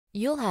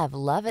You'll have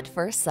love at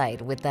first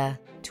sight with the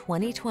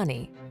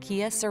 2020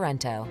 Kia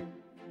Sorento.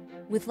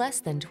 With less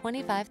than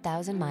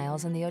 25,000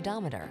 miles on the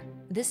odometer,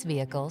 this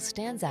vehicle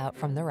stands out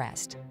from the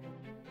rest.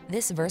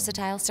 This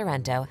versatile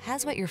Sorento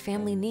has what your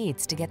family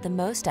needs to get the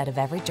most out of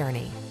every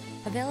journey.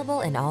 Available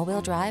in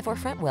all-wheel drive or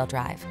front-wheel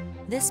drive,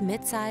 this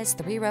mid-size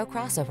 3-row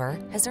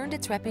crossover has earned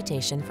its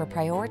reputation for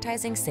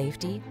prioritizing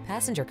safety,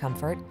 passenger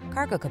comfort,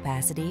 cargo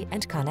capacity,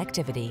 and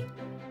connectivity.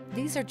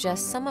 These are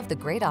just some of the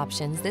great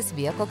options this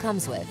vehicle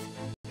comes with: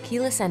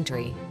 keyless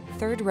entry,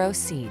 3rd row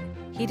seat,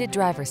 heated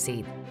driver's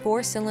seat,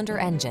 4-cylinder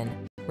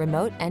engine,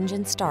 remote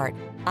engine start,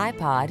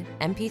 iPod,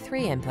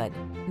 MP3 input,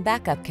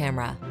 backup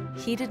camera,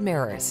 heated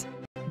mirrors,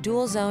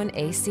 dual zone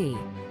AC,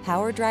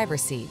 power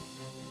driver's seat.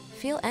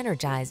 Feel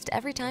energized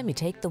every time you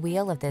take the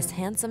wheel of this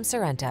handsome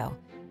Sorento.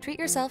 Treat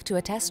yourself to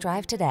a test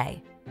drive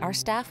today. Our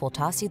staff will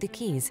toss you the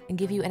keys and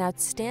give you an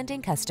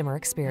outstanding customer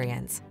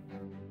experience.